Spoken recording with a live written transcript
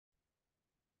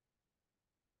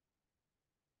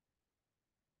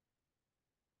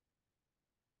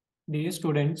Dear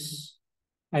students,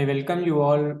 I welcome you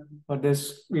all for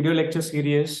this video lecture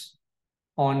series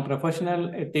on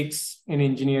professional ethics in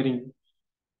engineering.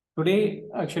 Today,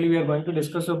 actually, we are going to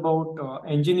discuss about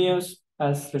engineers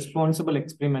as responsible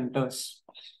experimenters.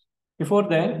 Before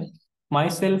that,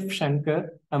 myself, Shankar,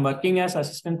 I'm working as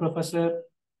assistant professor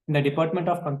in the Department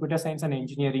of Computer Science and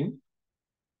Engineering,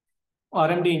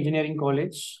 RMD Engineering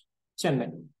College,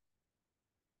 Chennai.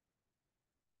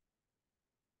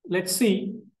 Let's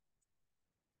see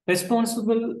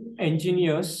responsible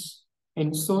engineers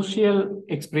in social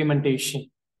experimentation.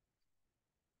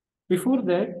 Before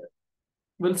that,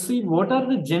 we'll see what are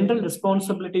the general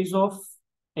responsibilities of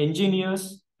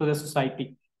engineers to the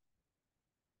society.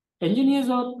 Engineers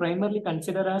are primarily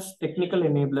considered as technical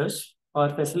enablers or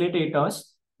facilitators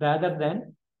rather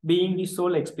than being the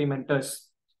sole experimenters.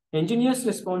 Engineers'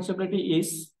 responsibility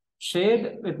is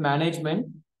shared with management,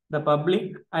 the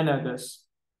public, and others.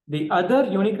 The other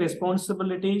unique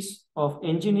responsibilities of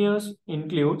engineers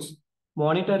includes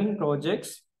monitoring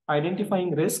projects,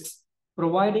 identifying risks,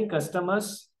 providing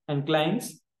customers and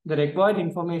clients the required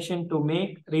information to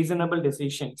make reasonable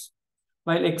decisions.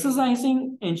 While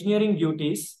exercising engineering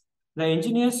duties, the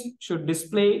engineers should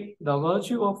display the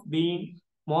virtue of being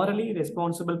morally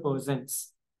responsible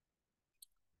persons.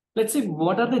 Let's see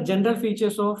what are the general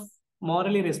features of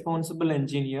morally responsible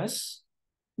engineers.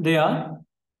 They are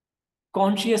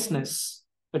consciousness.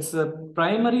 It's a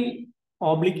primary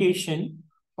obligation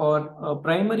or a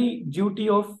primary duty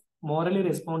of morally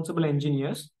responsible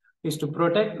engineers is to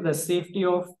protect the safety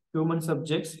of human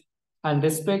subjects and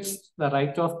respects the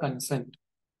right of consent.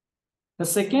 The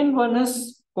second one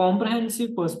is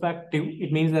comprehensive perspective.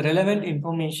 It means the relevant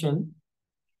information.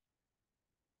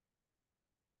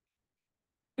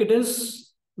 It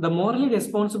is the morally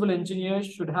responsible engineer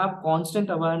should have constant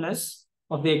awareness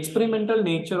of the experimental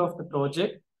nature of the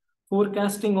project,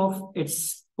 forecasting of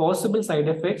its possible side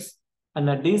effects, and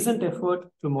a decent effort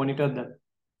to monitor them.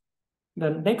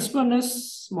 The next one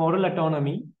is moral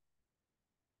autonomy.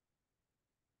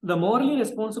 The morally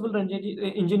responsible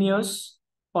engineers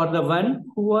are the one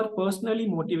who are personally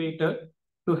motivated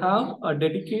to have a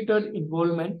dedicated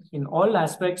involvement in all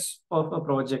aspects of a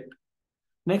project.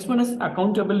 Next one is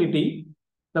accountability.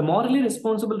 The morally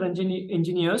responsible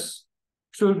engineers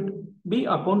should be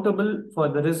accountable for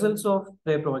the results of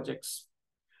their projects.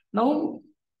 Now,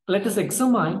 let us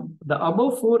examine the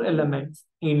above four elements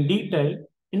in detail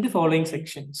in the following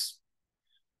sections.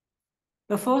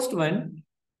 The first one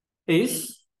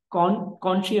is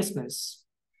consciousness.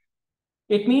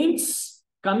 It means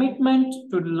commitment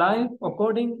to life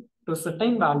according to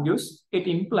certain values. It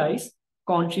implies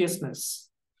consciousness.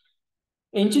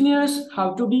 Engineers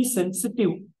have to be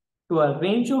sensitive to a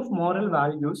range of moral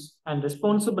values and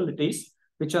responsibilities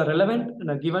which are relevant in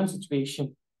a given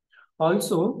situation.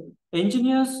 Also,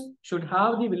 engineers should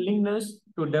have the willingness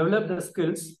to develop the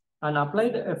skills and apply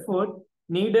the effort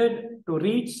needed to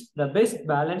reach the best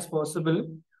balance possible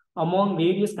among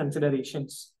various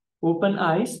considerations. Open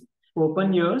eyes,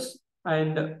 open ears,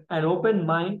 and an open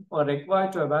mind are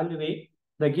required to evaluate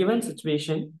the given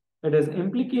situation, it has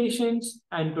implications,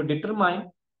 and to determine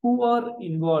who are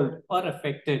involved or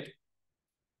affected.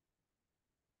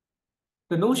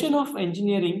 The notion of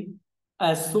engineering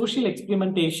as social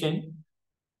experimentation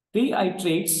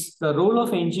reiterates the role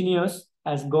of engineers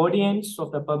as guardians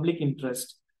of the public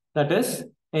interest. That is,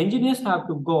 engineers have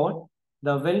to guard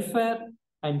the welfare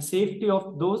and safety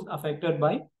of those affected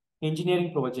by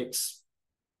engineering projects.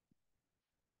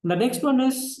 The next one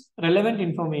is relevant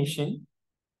information.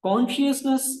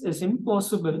 Consciousness is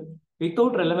impossible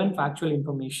without relevant factual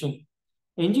information.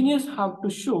 Engineers have to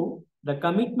show the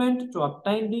commitment to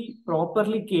obtain the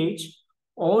properly gauge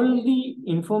all the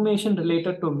information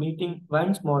related to meeting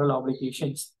one's moral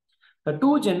obligations. The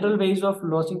two general ways of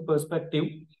losing perspective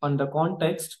on the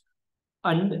context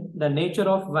and the nature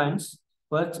of one's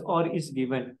works or is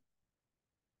given.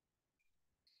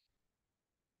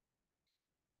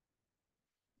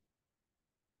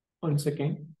 One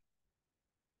second.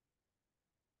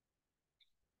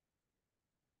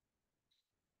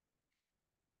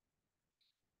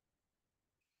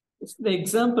 The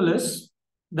example is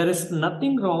there is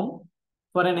nothing wrong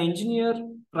for an engineer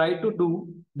try to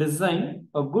design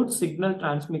a good signal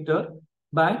transmitter,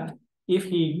 but if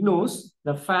he ignores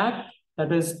the fact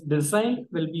that his design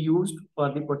will be used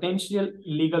for the potential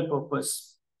illegal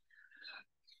purpose.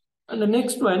 And the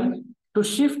next one, to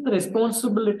shift the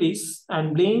responsibilities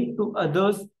and blame to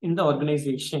others in the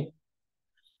organization.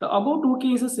 The above two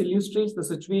cases illustrates the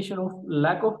situation of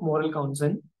lack of moral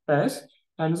consent, as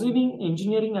conceiving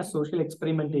engineering as social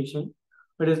experimentation.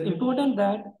 It is important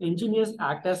that engineers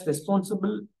act as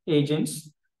responsible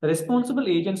agents The responsible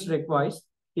agents requires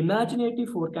imaginative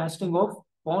forecasting of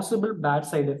possible bad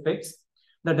side effects,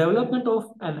 the development of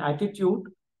an attitude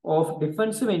of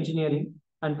defensive engineering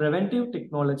and preventive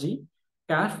technology,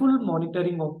 careful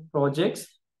monitoring of projects,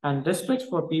 and respect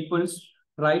for people's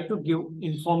right to give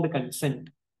informed consent.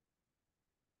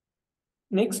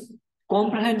 Next,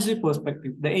 comprehensive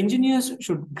perspective. The engineers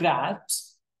should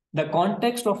grasp the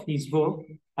context of his work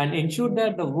and ensure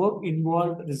that the work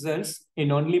involved results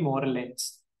in only moral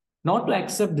ends. Not to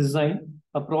accept design,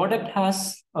 a product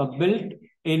has a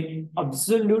built-in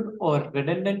absolute or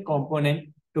redundant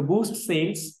component to boost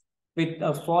sales with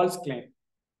a false claim.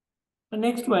 The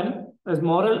next one is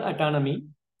moral autonomy.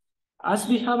 As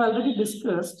we have already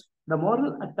discussed, the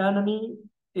moral autonomy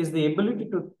is the ability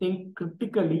to think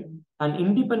critically and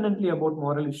independently about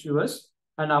moral issues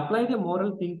and apply the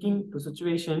moral thinking to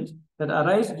situations that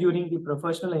arise during the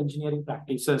professional engineering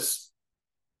practices.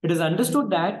 It is understood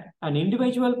that an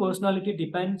individual personality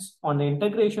depends on the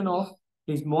integration of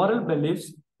his moral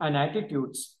beliefs and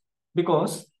attitudes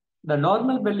because the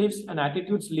normal beliefs and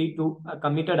attitudes lead to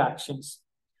committed actions.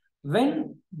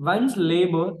 When one's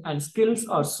labor and skills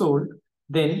are sold,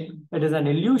 then it is an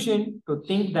illusion to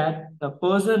think that the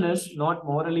person is not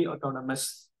morally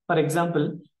autonomous. For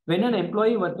example, when an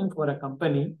employee working for a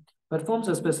company performs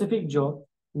a specific job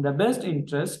in the best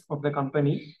interest of the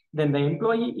company, then the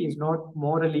employee is not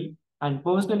morally and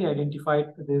personally identified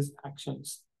with his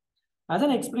actions. As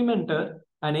an experimenter,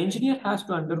 an engineer has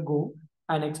to undergo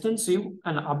an extensive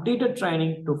and updated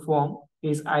training to form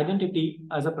his identity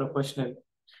as a professional.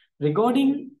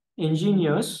 Regarding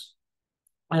engineers,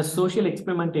 as social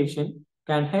experimentation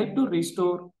can help to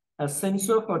restore a sense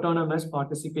of autonomous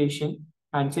participation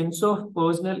and sense of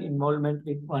personal involvement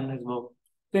with one's work.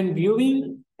 When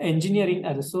viewing engineering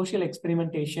as a social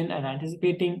experimentation and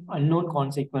anticipating unknown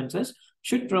consequences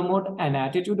should promote an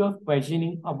attitude of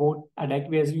questioning about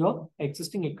adequacy of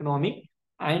existing economic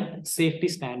and safety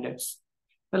standards.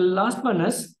 The last one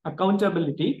is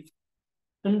accountability.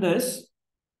 In this,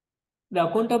 the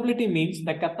accountability means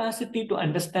the capacity to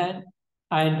understand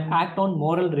and act on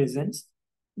moral reasons,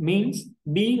 means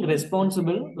being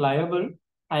responsible, liable,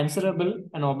 answerable,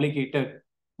 and obligated.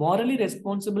 Morally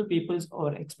responsible people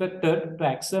are expected to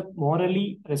accept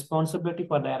morally responsibility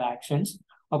for their actions.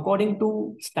 According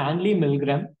to Stanley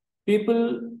Milgram,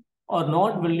 people are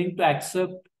not willing to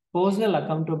accept personal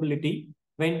accountability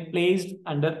when placed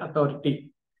under authority.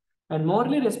 And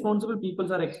morally responsible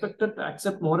people are expected to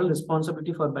accept moral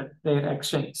responsibility for their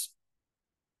actions.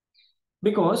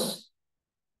 Because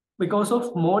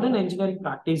of modern engineering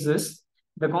practices,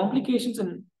 the complications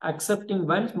in accepting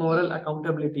one's moral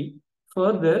accountability,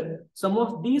 further, some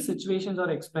of these situations are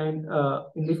explained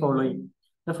in the following.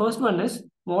 The first one is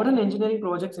modern engineering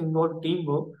projects involve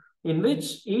teamwork in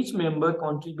which each member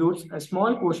contributes a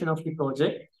small portion of the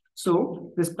project.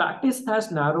 So this practice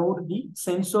has narrowed the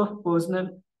sense of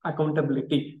personal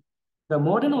accountability. The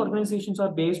modern organizations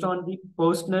are based on the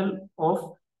personal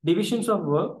of divisions of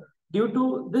work. Due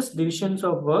to this divisions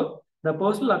of work, the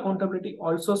personal accountability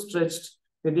also stretched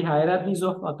with the hierarchies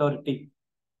of authority.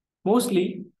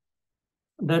 Mostly,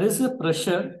 there is a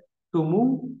pressure to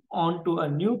move on to a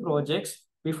new projects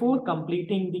before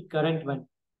completing the current one.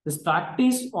 This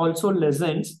practice also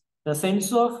lessens the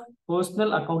sense of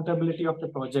personal accountability of the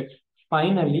project.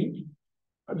 Finally,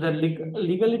 the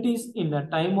legalities in the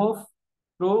time of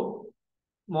pro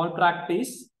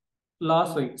malpractice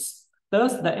lawsuits.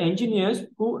 Thus, the engineers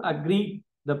who agree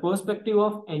the perspective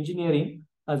of engineering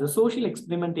as a social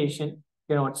experimentation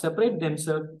cannot separate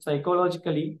themselves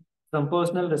psychologically from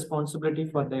personal responsibility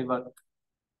for their work.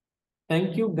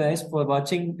 Thank you guys for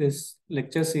watching this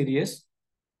lecture series.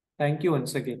 Thank you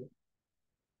once again.